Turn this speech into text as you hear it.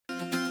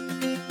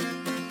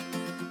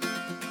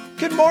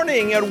Good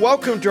morning and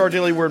welcome to our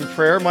Daily Word and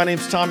Prayer. My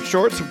name's Tom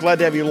Shorts. I'm glad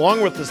to have you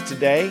along with us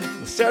today.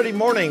 It's Saturday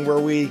morning where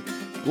we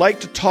like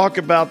to talk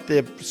about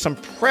some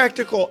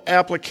practical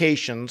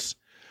applications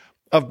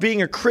of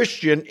being a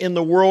Christian in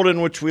the world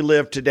in which we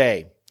live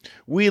today.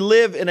 We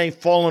live in a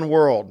fallen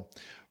world.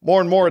 More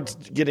and more it's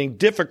getting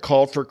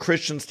difficult for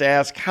Christians to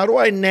ask, how do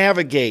I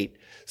navigate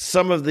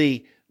some of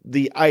the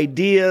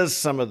ideas,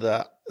 some of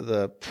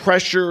the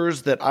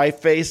pressures that I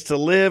face to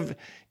live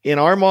in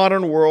our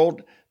modern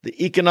world,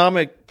 the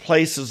economic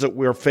places that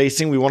we're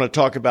facing, we want to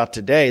talk about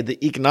today,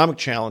 the economic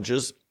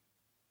challenges,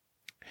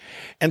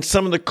 and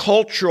some of the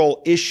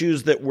cultural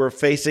issues that we're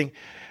facing.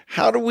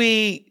 How do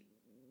we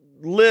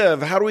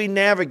live? How do we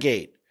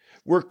navigate?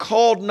 We're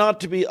called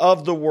not to be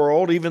of the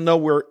world, even though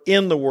we're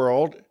in the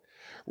world.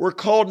 We're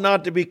called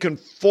not to be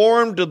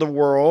conformed to the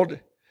world,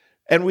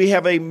 and we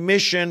have a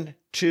mission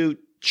to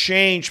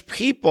change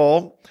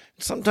people.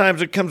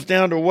 Sometimes it comes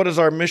down to what is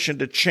our mission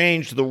to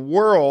change the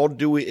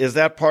world? Is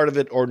that part of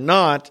it or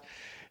not?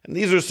 And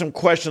these are some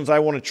questions I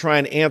want to try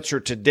and answer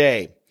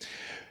today.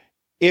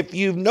 If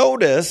you've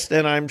noticed,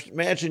 and I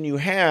imagine you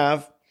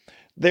have,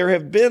 there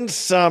has been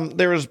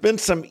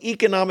some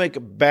economic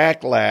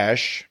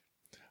backlash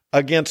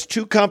against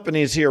two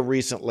companies here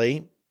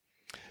recently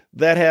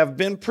that have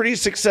been pretty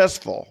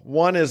successful.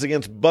 One is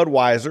against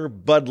Budweiser,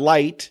 Bud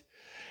Light,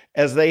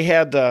 as they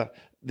had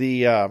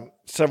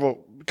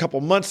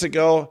couple months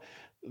ago,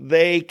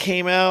 they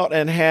came out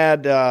and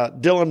had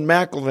Dylan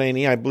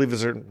McIlvaney, I believe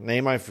is her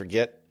name, I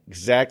forget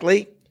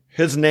exactly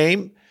his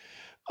name,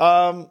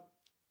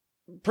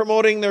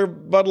 promoting their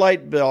Bud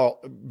Light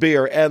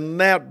beer, and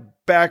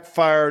that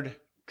backfired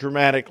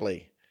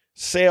dramatically.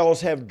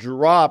 Sales have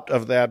dropped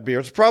of that beer.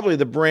 It's probably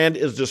the brand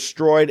is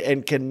destroyed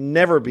and can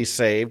never be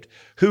saved.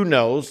 Who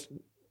knows?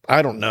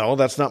 I don't know.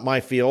 That's not my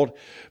field.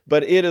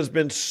 But it has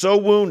been so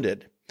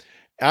wounded.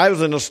 I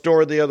was in a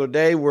store the other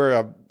day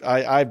where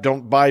I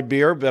don't buy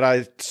beer, but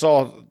I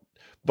saw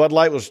Bud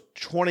Light was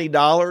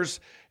 $20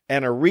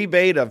 and a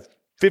rebate of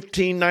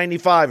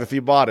 $15.95 if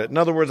you bought it. In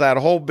other words, I had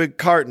a whole big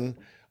carton.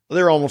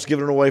 They're almost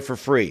giving it away for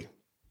free.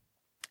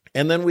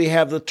 And then we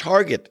have the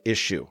Target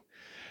issue.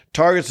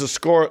 Target's a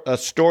store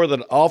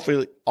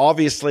that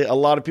obviously a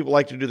lot of people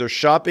like to do their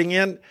shopping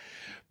in,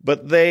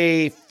 but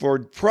they, for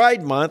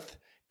Pride Month,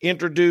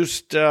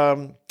 introduced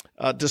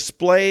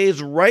displays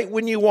right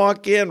when you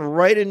walk in,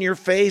 right in your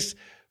face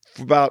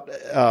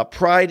about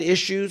pride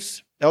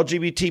issues,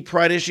 LGBT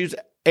pride issues,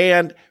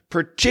 and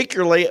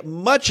particularly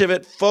much of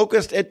it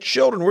focused at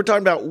children. We're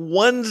talking about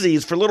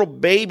onesies for little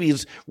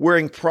babies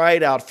wearing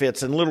pride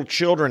outfits and little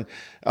children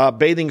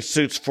bathing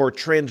suits for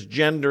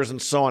transgenders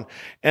and so on.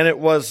 And it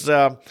was,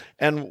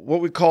 and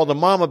what we call the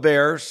mama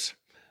bears,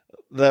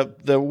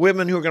 the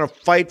women who are going to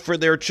fight for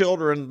their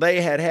children,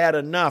 they had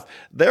enough.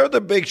 They're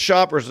the big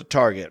shoppers at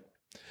Target.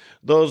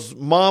 Those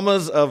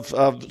mamas of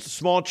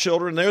small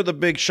children, they're the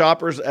big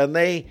shoppers, and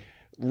they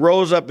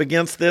rose up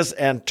against this,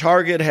 and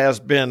Target has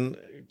been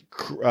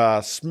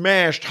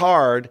smashed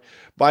hard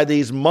by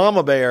these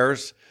mama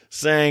bears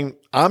saying,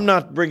 I'm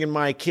not bringing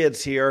my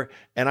kids here,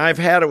 and I've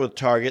had it with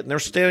Target, and they're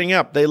standing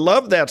up. They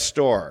love that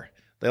store.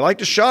 They like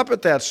to shop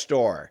at that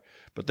store,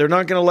 but they're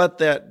not going to let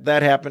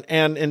that happen.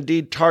 And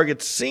indeed,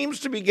 Target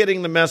seems to be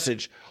getting the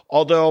message,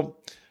 although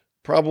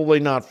probably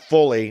not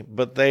fully,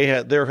 but they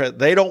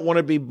don't want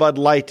to be Bud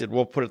Lighted,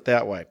 we'll put it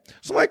that way.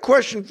 So my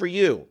question for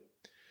you,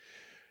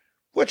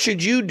 what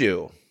should you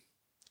do?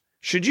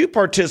 Should you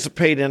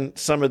participate in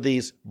some of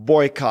these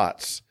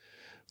boycotts?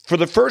 For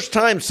the first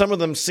time, some of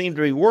them seem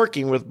to be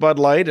working with Bud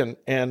Light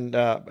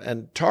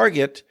and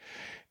Target,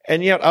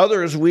 and yet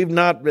others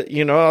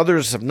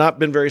others have not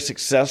been very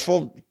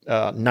successful.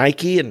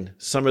 Nike and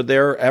some of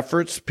their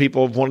efforts,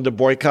 people have wanted to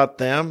boycott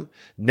them.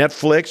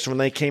 Netflix, when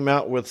they came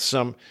out with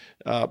some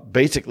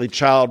basically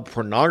child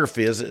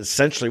pornography, is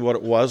essentially what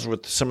it was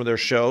with some of their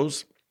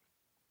shows.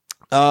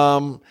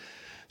 Some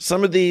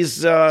of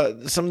these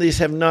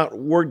have not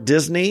worked.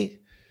 Disney,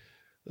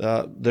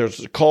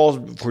 there's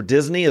calls for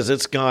Disney as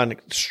it's gone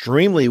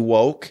extremely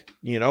woke,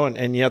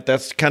 and yet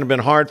that's kind of been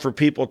hard for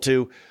people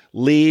to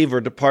leave or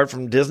depart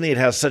from Disney. It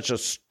has such a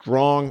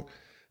strong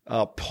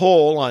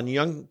pull on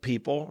young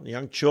people,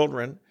 young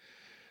children.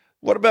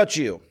 What about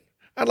you?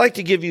 I'd like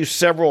to give you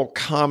several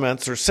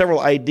comments or several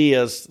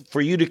ideas for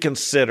you to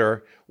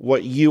consider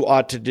what you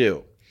ought to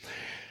do.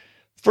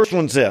 First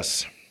one's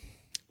this.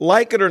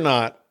 Like it or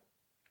not,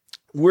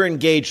 we're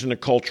engaged in a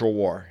cultural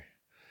war.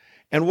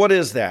 And what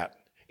is that?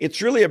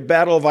 It's really a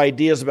battle of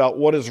ideas about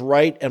what is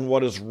right and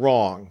what is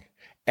wrong.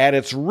 At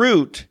its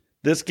root,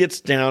 this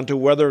gets down to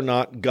whether or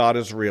not God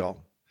is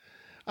real.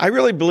 I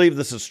really believe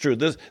this is true.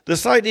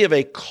 This idea of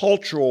a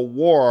cultural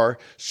war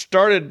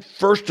started,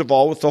 first of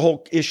all, with the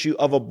whole issue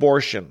of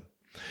abortion.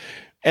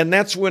 And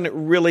that's when it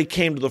really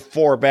came to the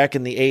fore back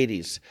in the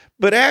 80s.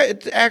 But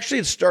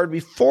it started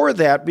before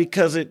that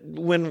because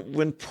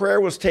when prayer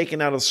was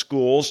taken out of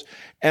schools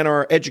and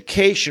our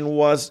education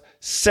was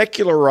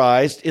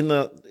secularized in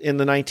the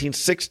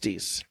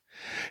 1960s.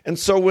 And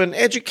so when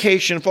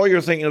education, if all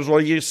you're thinking is,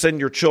 well, you send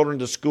your children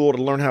to school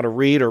to learn how to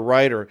read or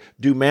write or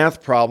do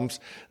math problems,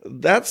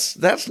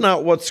 that's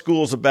not what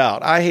school's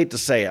about. I hate to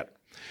say it.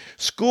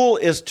 School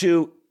is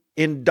to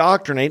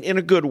indoctrinate in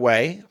a good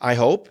way, I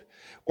hope,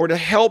 or to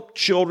help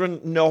children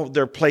know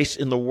their place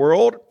in the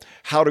world,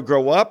 how to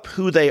grow up,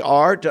 who they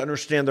are, to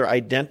understand their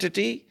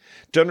identity,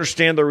 to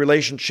understand their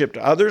relationship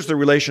to others, their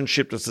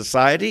relationship to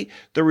society,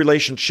 their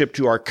relationship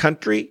to our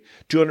country,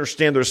 to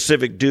understand their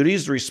civic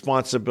duties,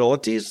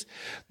 responsibilities.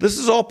 This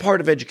is all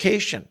part of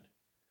education.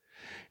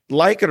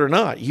 Like it or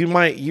not, you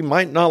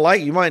might not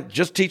like it. You might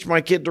just teach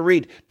my kid to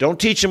read. Don't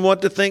teach him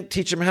what to think,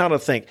 teach him how to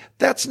think.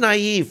 That's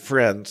naive,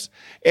 friends.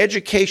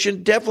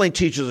 Education definitely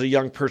teaches a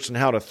young person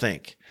how to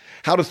think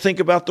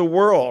about the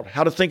world,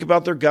 how to think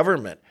about their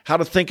government, how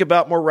to think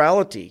about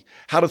morality,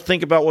 how to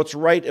think about what's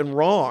right and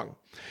wrong.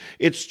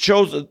 It's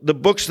chosen the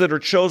books that are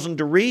chosen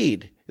to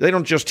read. They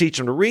don't just teach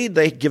them to read,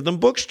 they give them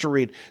books to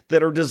read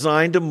that are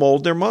designed to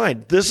mold their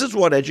mind. This is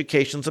what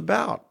education's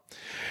about.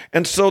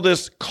 And so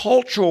this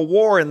cultural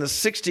war in the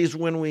 60s,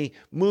 when we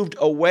moved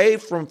away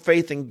from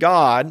faith in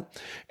God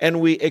and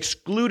we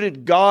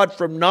excluded God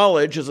from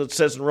knowledge, as it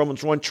says in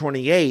Romans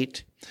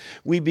 1:28,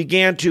 we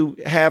began to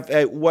have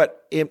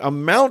what it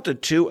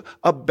amounted to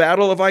a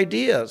battle of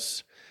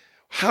ideas.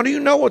 How do you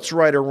know what's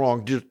right or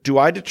wrong? Do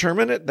I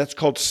determine it? That's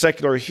called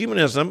secular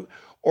humanism.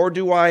 Or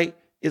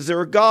is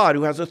there a God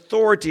who has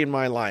authority in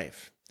my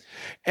life?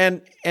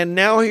 And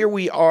now here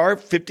we are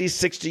 50,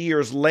 60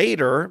 years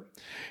later,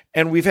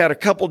 and we've had a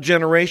couple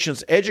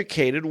generations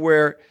educated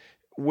where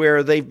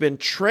they've been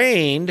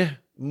trained,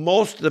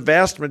 the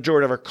vast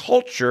majority of our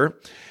culture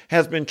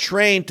has been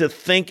trained to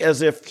think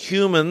as if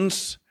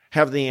humans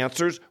have the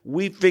answers.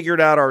 We figured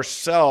out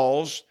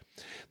ourselves.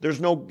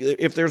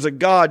 If there's a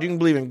God, you can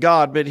believe in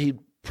God, but he's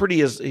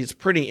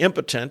pretty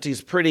impotent.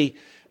 He's pretty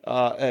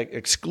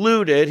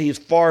excluded. He's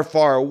far,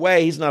 far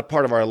away. He's not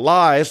part of our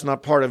lives,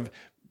 not part of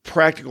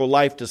practical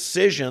life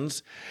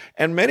decisions.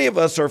 And many of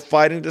us are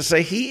fighting to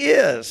say he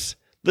is.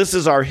 This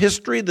is our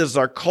history. This is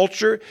our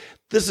culture.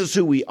 This is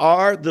who we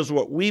are. This is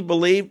what we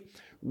believe.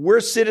 We're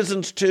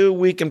citizens too.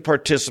 We can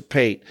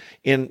participate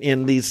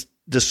in these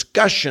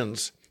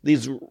discussions,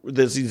 these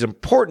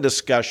important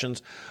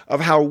discussions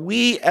of how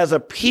we as a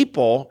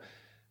people,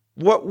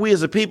 what we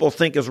as a people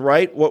think is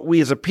right, what we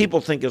as a people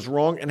think is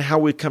wrong, and how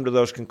we come to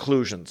those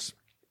conclusions.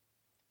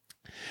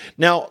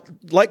 Now,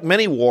 like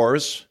many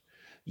wars,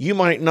 you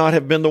might not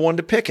have been the one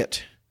to pick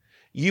it.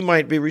 You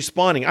might be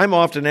responding. I'm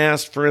often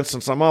asked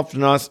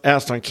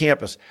on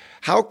campus,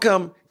 how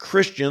come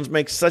Christians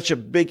make such a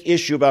big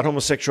issue about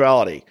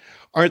homosexuality?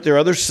 Aren't there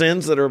other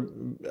sins that are,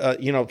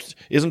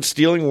 isn't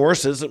stealing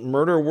worse? Isn't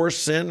murder a worse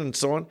sin? And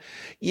so on.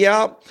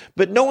 Yeah,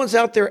 but no one's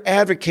out there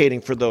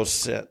advocating for those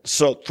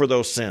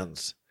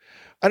sins.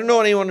 I don't know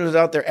anyone who's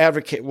out there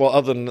advocating, well,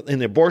 other than in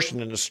the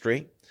abortion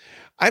industry.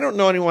 I don't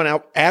know anyone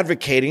out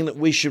advocating that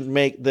we should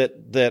make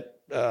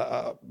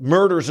that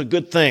murder is a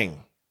good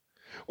thing,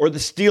 or the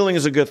stealing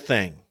is a good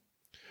thing,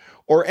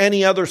 or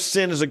any other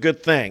sin is a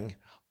good thing,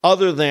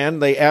 other than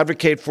they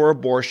advocate for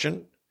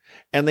abortion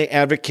and they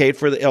advocate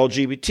for the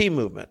LGBT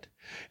movement.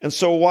 And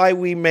so why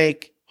we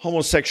make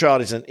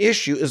homosexuality as an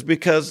issue is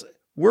because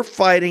we're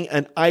fighting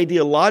an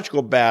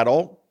ideological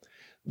battle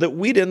that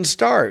we didn't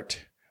start.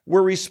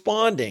 We're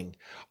responding.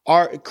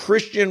 Our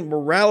Christian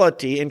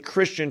morality and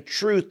Christian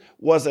truth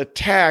was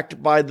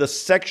attacked by the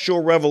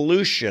sexual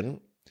revolution,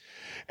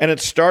 and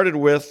it started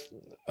with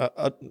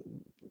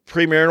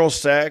premarital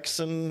sex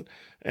and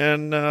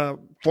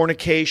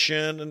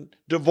fornication and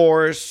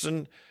divorce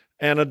and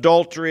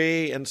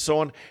adultery and so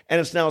on.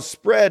 And it's now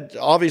spread,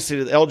 obviously,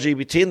 to the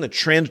LGBT and the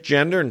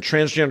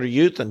transgender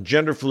youth and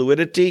gender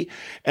fluidity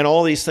and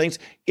all these things.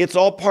 It's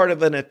all part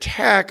of an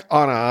attack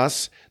on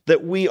us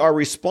that we are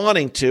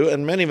responding to,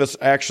 and many of us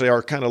actually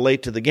are kind of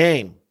late to the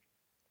game.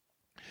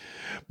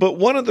 But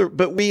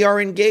we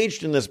are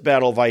engaged in this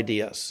battle of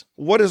ideas.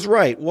 What is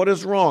right? What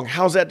is wrong?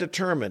 How's that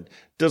determined?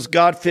 Does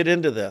God fit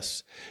into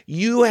this?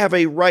 You have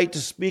a right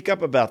to speak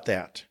up about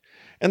that.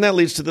 And that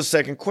leads to the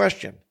second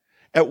question.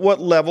 At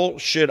what level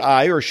should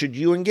I or should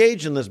you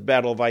engage in this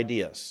battle of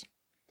ideas?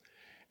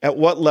 At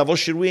what level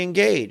should we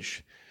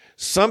engage?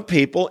 Some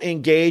people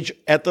engage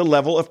at the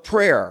level of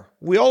prayer.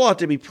 We all ought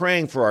to be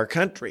praying for our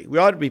country. We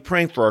ought to be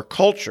praying for our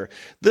culture.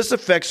 This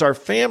affects our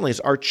families,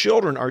 our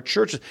children, our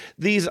churches.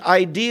 These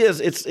ideas,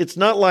 it's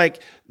not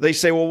like they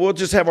say, well, we'll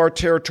just have our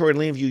territory and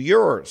leave you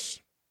yours.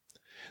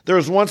 There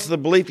was once the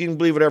belief you can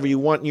believe whatever you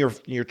want in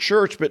your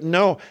church, but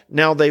no,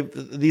 now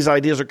these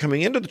ideas are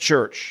coming into the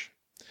church.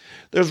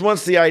 There's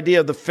once the idea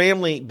of the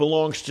family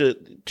belongs to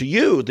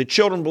you, the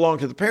children belong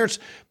to the parents,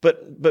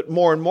 but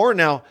more and more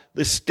now,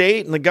 the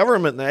state and the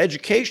government and the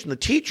education, the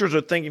teachers are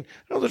thinking,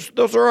 no,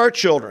 those are our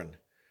children.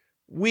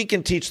 We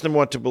can teach them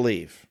what to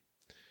believe.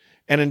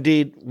 And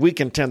indeed, we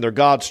contend they're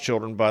God's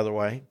children, by the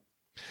way.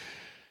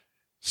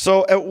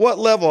 So at what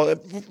level?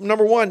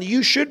 Number one,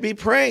 you should be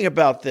praying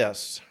about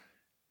this.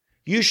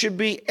 You should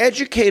be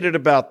educated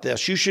about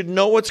this. You should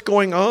know what's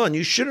going on.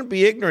 You shouldn't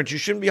be ignorant. You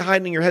shouldn't be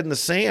hiding your head in the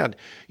sand.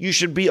 You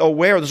should be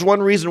aware. There's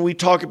one reason we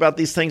talk about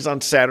these things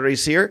on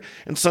Saturdays here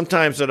and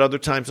sometimes at other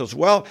times as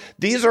well.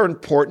 These are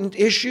important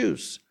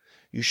issues.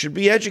 You should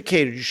be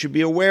educated. You should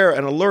be aware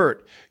and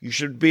alert. You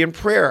should be in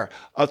prayer.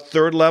 A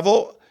third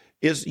level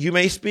is you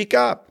may speak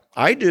up.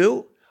 I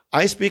do.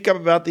 I speak up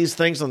about these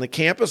things on the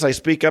campus. I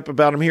speak up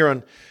about them here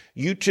on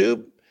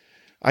YouTube.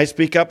 I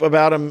speak up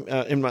about them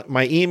in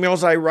my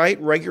emails I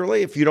write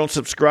regularly. If you don't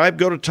subscribe,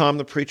 go to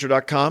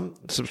tomthepreacher.com,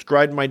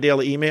 subscribe to my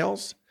daily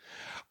emails.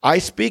 I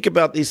speak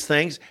about these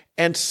things,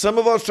 and some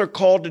of us are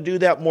called to do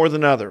that more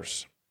than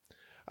others.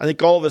 I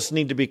think all of us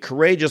need to be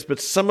courageous, but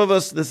some of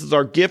us, this is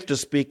our gift to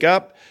speak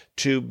up,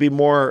 to be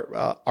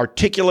more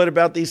articulate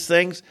about these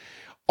things.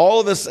 All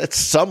of us at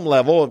some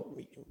level,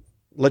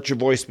 let your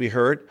voice be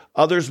heard.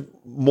 Others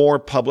more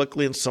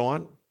publicly and so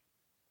on.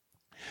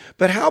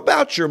 But how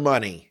about your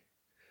money?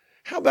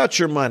 How about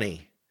your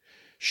money?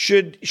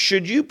 Should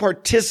you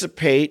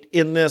participate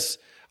in this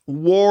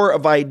war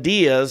of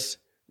ideas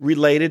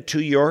related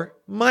to your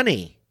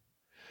money?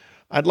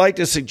 I'd like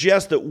to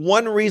suggest that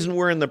one reason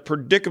we're in the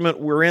predicament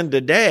we're in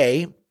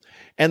today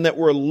and that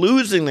we're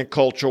losing the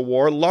cultural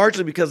war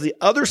largely because the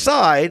other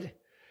side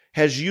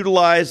has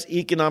utilized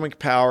economic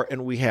power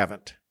and we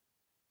haven't.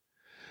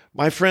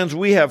 My friends,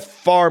 we have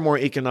far more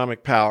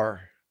economic power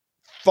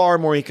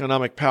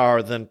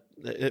than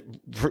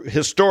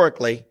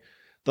historically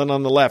than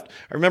on the left.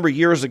 I remember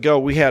years ago,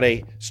 we had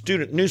a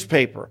student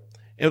newspaper.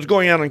 It was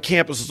going out on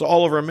campuses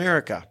all over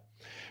America.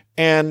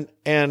 And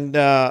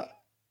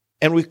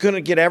we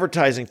couldn't get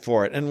advertising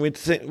for it. And we'd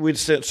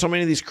say so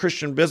many of these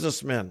Christian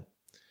businessmen,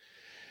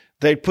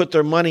 they'd put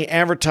their money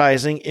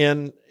advertising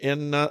in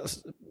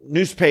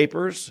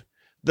newspapers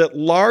that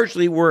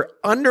largely were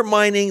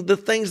undermining the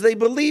things they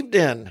believed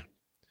in.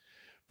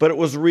 But it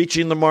was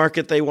reaching the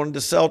market they wanted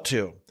to sell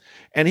to.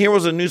 And here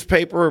was a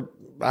newspaper,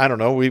 I don't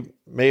know, we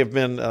may have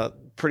been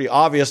pretty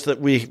obvious that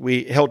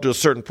we held to a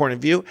certain point of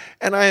view.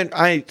 And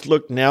I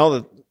look now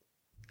that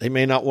they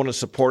may not want to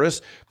support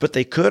us, but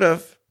they could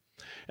have.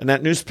 And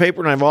that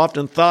newspaper, and I've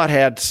often thought,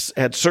 had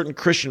certain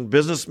Christian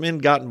businessmen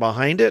gotten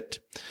behind it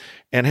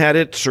and had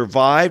it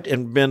survived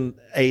and been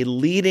a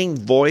leading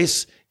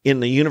voice in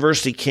the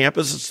university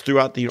campuses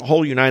throughout the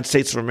whole United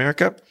States of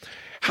America,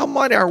 how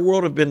might our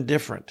world have been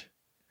different?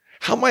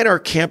 How might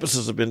our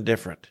campuses have been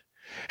different?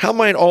 How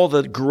might all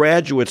the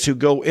graduates who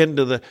go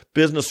into the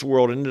business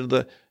world, into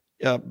the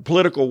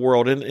political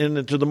world, and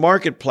into the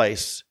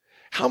marketplace,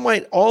 how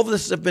might all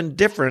this have been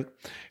different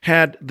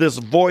had this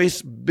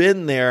voice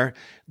been there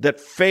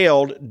that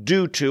failed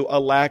due to a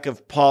lack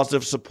of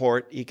positive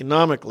support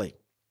economically?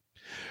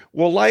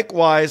 Well,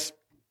 likewise,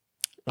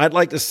 I'd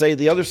like to say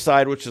the other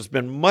side, which has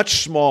been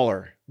much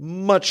smaller,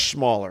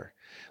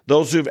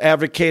 those who've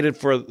advocated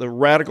for the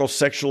radical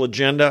sexual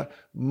agenda,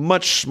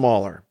 much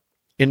smaller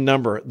in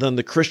number than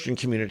the Christian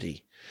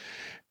community.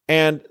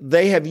 And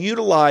they have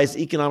utilized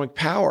economic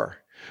power,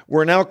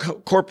 where now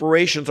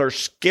corporations are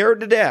scared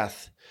to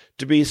death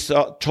to be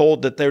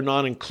told that they're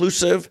not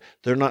inclusive,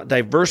 they're not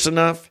diverse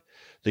enough.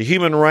 The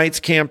Human Rights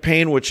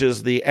Campaign, which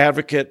is the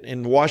advocate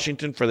in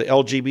Washington for the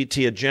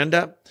LGBT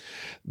agenda,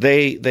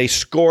 they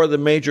score the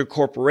major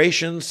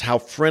corporations. How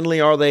friendly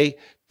are they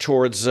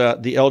towards the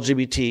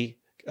LGBT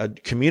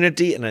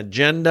community and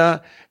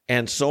agenda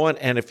and so on?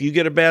 And if you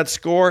get a bad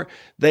score,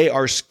 they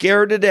are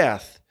scared to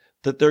death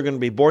that they're going to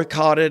be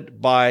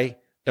boycotted by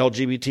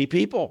LGBT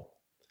people.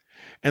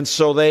 And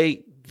so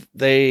they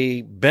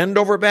bend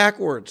over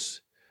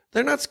backwards.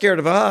 They're not scared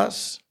of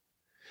us.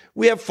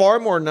 We have far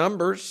more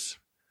numbers.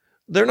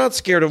 They're not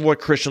scared of what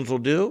Christians will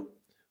do.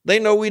 They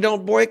know we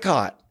don't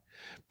boycott.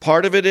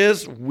 Part of it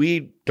is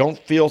we don't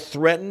feel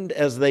threatened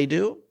as they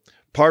do.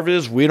 Part of it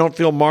is we don't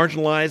feel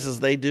marginalized as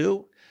they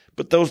do.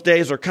 But those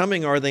days are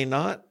coming, are they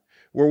not?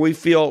 Where we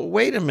feel,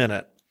 wait a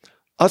minute,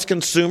 us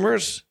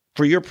consumers,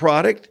 for your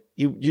product,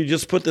 you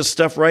just put this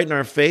stuff right in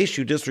our face.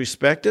 You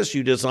disrespect us.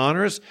 You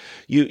dishonor us.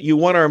 You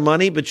want our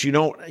money, but you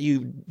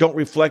don't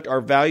reflect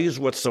our values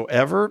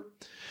whatsoever.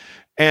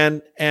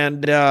 And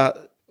they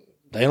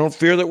don't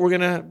fear that we're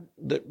going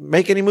to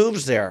make any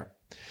moves there.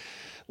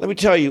 Let me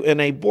tell you,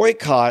 in a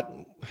boycott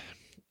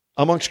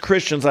amongst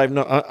Christians,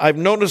 I've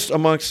noticed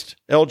amongst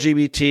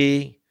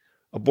LGBT,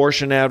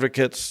 abortion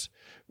advocates,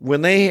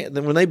 when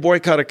they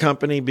boycott a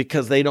company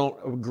because they don't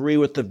agree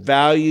with the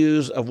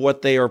values of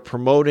what they are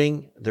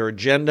promoting, their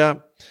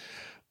agenda,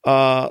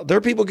 their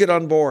people get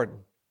on board.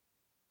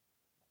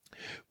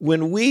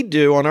 When we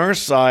do on our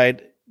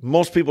side,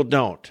 most people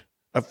don't.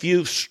 A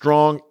few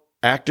strong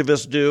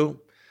activists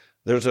do.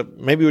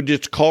 Maybe we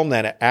just call them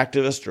that,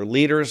 activists or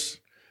leaders.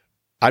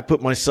 I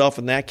put myself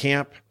in that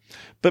camp.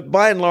 But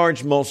by and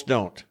large, most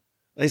don't.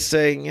 They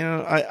say,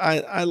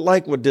 I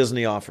like what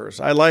Disney offers.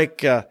 I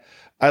like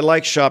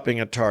shopping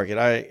at Target.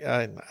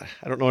 I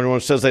don't know anyone who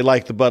says they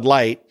like the Bud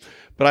Light,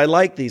 but I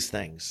like these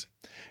things.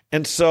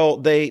 And so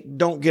they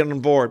don't get on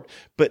board.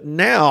 But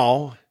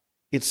now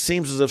it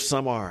seems as if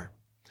some are.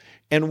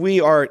 And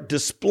we are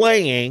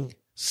displaying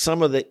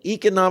some of the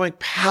economic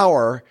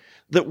power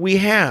that we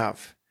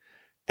have.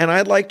 And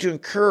I'd like to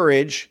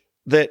encourage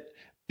that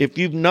if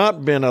you've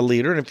not been a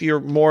leader, and if you're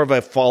more of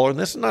a follower in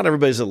this, not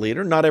everybody's a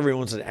leader, not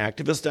everyone's an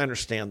activist, I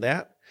understand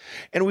that.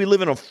 And we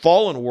live in a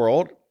fallen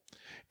world.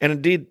 And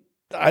indeed,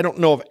 I don't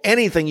know of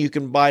anything you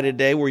can buy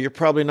today where you're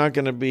probably not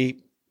going to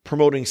be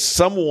promoting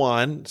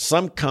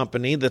some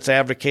company that's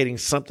advocating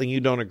something you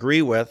don't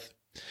agree with.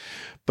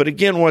 But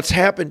again, what's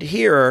happened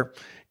here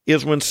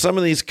is when some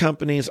of these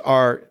companies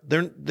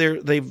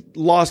they've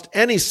lost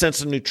any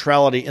sense of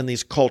neutrality in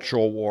these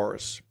cultural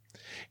wars,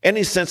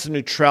 any sense of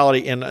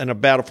neutrality in a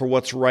battle for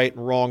what's right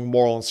and wrong,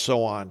 moral, and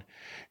so on.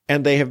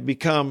 And they have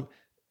become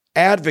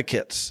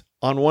advocates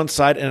on one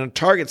side, and in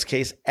Target's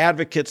case,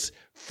 advocates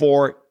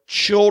for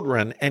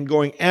children and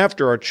going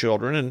after our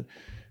children, and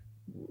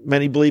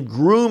many believe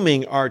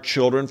grooming our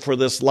children for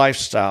this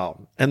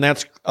lifestyle. And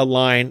that's a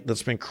line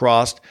that's been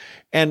crossed.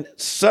 And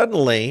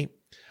suddenly,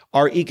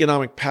 our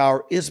economic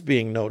power is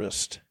being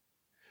noticed.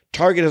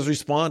 Target has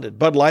responded.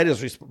 Bud Light's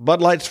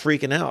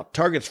freaking out.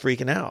 Target's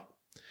freaking out.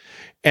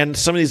 And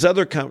some of these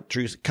other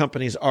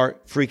companies are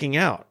freaking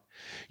out.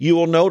 You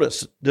will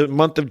notice the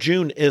month of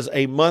June is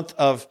a month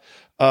of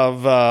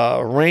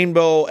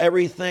rainbow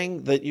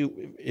everything that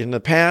you, in the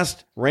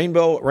past,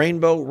 rainbow,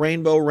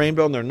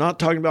 and they're not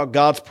talking about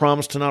God's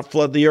promise to not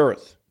flood the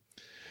earth.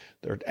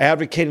 They're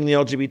advocating the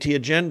LGBT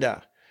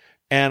agenda.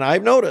 And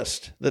I've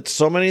noticed that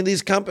so many of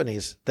these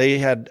companies, they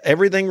had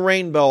everything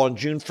rainbow on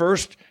June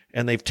 1st,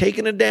 and they've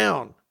taken it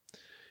down.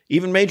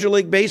 Even Major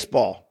League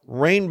Baseball,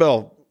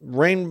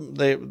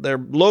 their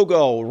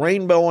logo,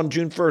 rainbow on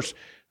June 1st.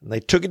 And they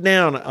took it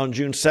down on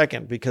June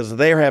 2nd because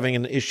they're having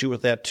an issue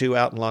with that too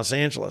out in Los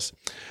Angeles.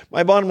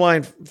 My bottom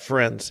line,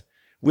 friends,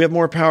 we have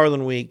more power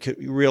than we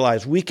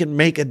realize. We can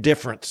make a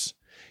difference.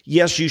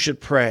 Yes, you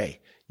should pray.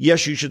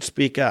 Yes, you should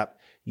speak up.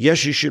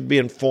 Yes, you should be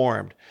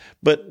informed.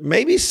 But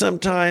maybe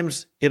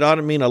sometimes it ought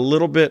to mean a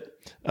little bit,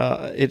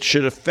 it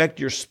should affect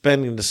your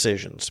spending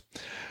decisions.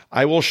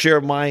 I will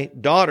share my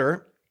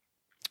daughter.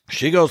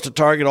 She goes to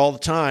Target all the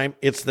time.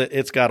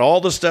 It's got all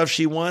the stuff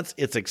she wants.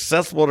 It's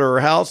accessible to her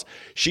house.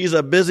 She's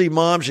a busy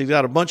mom. She's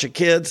got a bunch of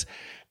kids.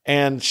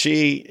 And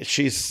she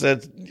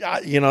said,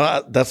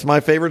 that's my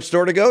favorite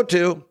store to go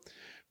to.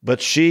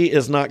 But she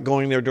is not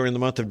going there during the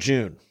month of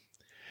June.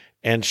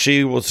 And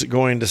she was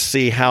going to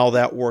see how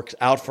that works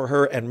out for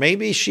her. And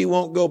maybe she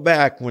won't go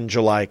back when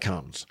July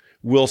comes.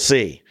 We'll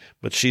see.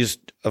 But she's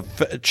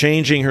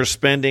changing her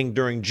spending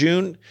during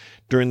June,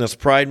 during this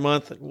Pride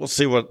Month. We'll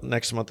see what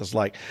next month is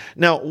like.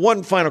 Now,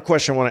 one final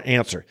question I want to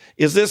answer.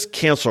 Is this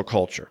cancel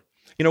culture?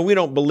 We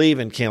don't believe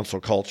in cancel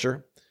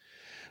culture.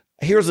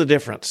 Here's the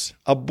difference.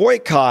 Is a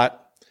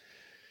boycott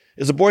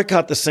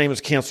the same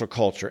as cancel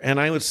culture? And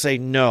I would say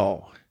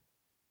no.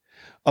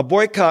 A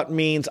boycott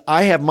means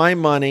I have my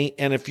money,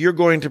 and if you're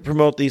going to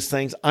promote these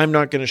things, I'm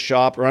not going to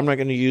shop or I'm not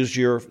going to use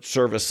your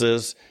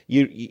services.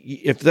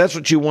 If that's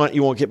what you want,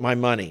 you won't get my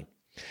money.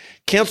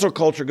 Cancel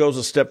culture goes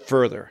a step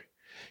further.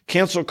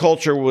 Cancel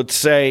culture would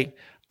say,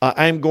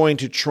 I'm going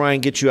to try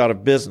and get you out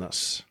of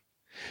business.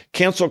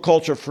 Cancel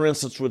culture, for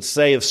instance, would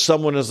say if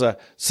someone is a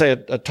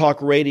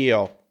talk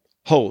radio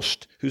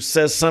host who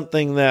says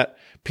something that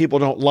people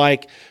don't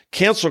like,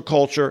 cancel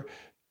culture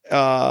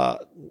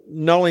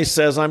not only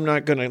says, I'm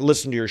not going to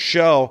listen to your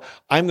show,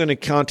 I'm going to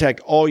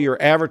contact all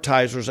your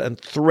advertisers and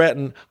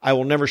threaten I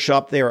will never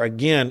shop there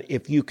again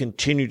if you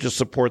continue to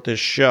support this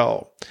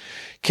show.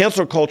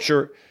 Cancel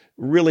culture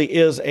really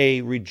is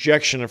a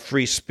rejection of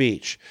free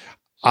speech.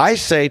 I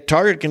say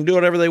Target can do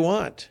whatever they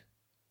want,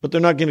 but they're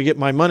not going to get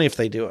my money if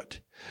they do it.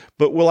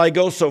 But will I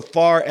go so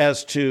far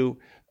as to,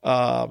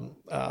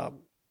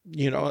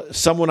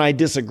 someone I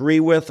disagree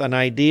with, an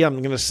idea,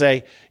 I'm going to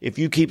say, if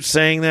you keep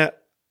saying that,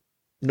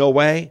 no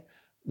way.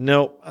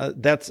 No,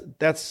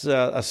 that's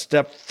a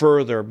step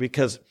further,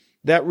 because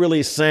that really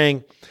is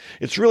saying,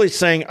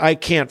 I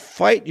can't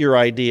fight your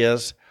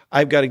ideas.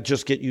 I've got to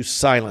just get you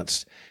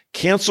silenced.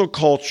 Cancel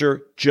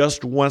culture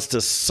just wants to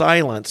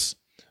silence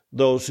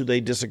those who they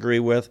disagree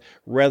with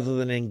rather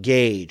than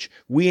engage.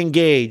 We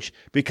engage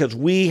because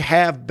we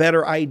have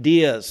better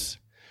ideas.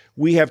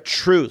 We have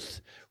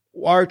truth.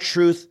 Our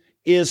truth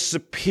is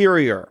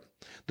superior.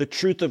 The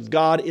truth of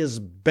God is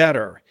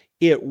better.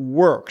 It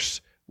works.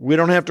 We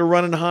don't have to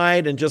run and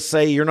hide and just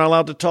say, you're not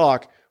allowed to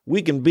talk.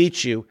 We can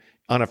beat you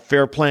on a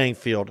fair playing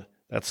field.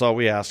 That's all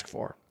we ask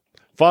for.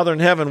 Father in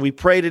heaven, we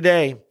pray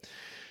today,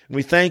 and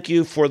we thank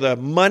you for the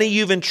money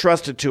you've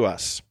entrusted to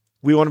us.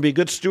 We want to be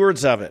good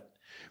stewards of it.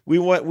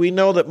 We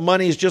know that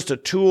money is just a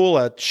tool.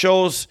 It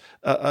shows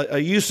a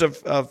use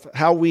of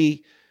how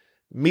we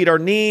meet our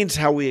needs,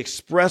 how we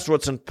express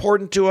what's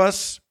important to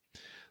us,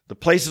 the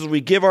places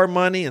we give our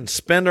money and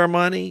spend our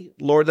money.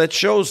 Lord, that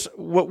shows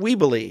what we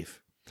believe.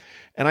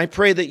 And I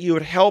pray that you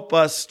would help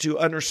us to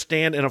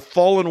understand in a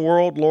fallen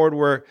world, Lord,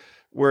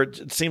 where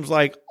it seems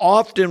like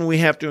often we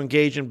have to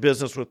engage in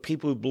business with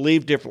people who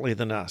believe differently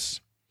than us.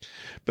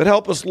 But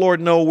help us, Lord,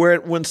 know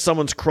when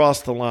someone's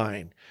crossed the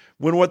line,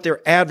 when what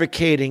they're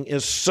advocating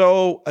is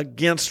so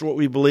against what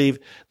we believe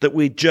that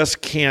we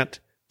just can't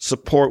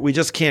support, we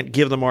just can't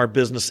give them our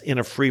business in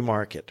a free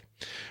market.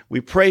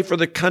 We pray for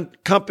the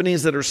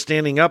companies that are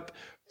standing up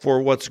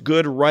for what's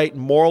good, right,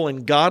 moral,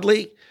 and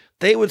godly.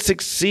 They would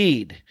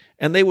succeed,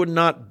 and they would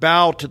not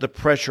bow to the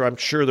pressure I'm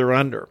sure they're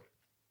under.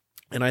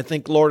 And I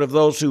think, Lord, of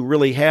those who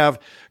really have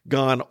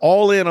gone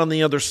all in on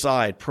the other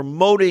side,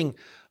 promoting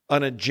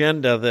an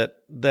agenda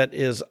that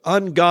is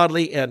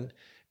ungodly and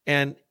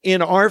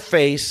in our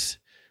face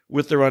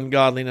with their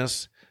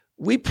ungodliness,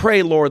 we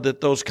pray, Lord,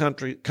 that those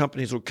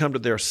companies will come to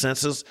their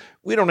senses.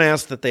 We don't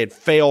ask that they'd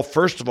fail,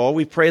 first of all.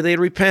 We pray they'd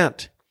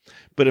repent.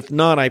 But if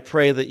not, I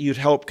pray that you'd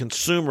help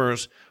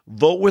consumers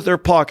vote with their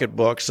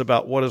pocketbooks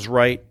about what is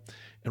right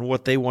and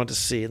what they want to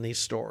see in these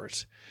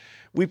stores.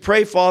 We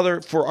pray,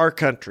 Father, for our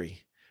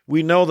country.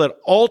 We know that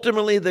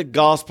ultimately the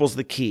gospel's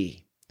the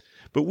key.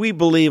 But we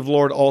believe,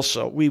 Lord,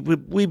 also, we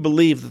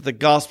believe that the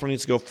gospel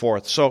needs to go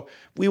forth. So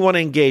we want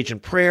to engage in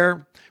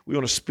prayer. We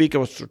want to speak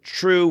what's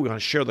true. We want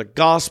to share the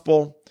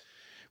gospel.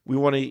 We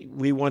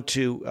want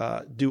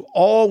to do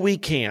all we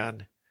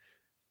can,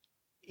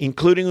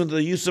 including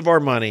the use of our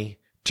money,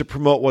 to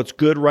promote what's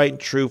good, right, and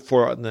true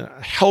for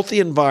a healthy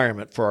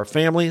environment for our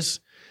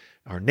families,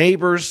 our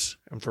neighbors,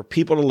 and for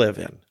people to live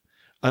in,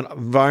 an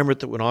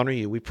environment that would honor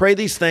you. We pray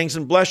these things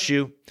and bless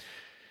you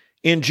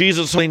in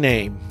Jesus' holy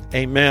name.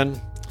 Amen,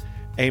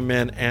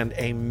 amen, and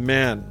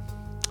amen.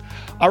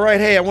 All right,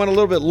 hey, I went a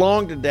little bit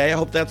long today. I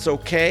hope that's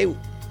okay.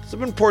 It's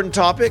an important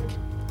topic,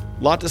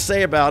 a lot to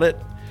say about it.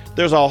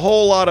 There's a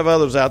whole lot of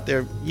others out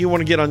there. You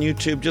want to get on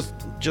YouTube,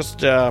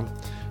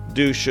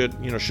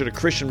 should a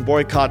Christian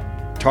boycott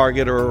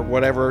Target or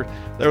whatever?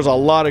 There's a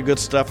lot of good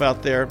stuff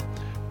out there.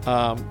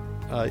 Some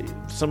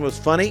of it's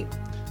funny,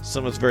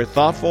 some of it's very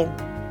thoughtful.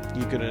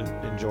 You can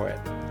enjoy it.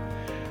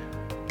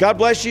 God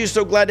bless you.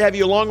 So glad to have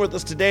you along with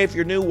us today. If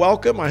you're new,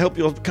 welcome. I hope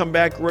you'll come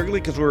back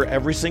regularly because we're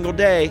every single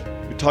day.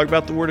 We talk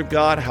about the Word of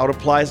God, how it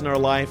applies in our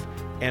life,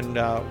 and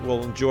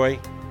we'll enjoy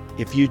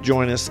if you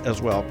join us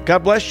as well.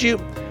 God bless you.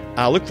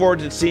 I look forward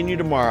to seeing you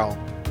tomorrow.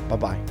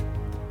 Bye-bye.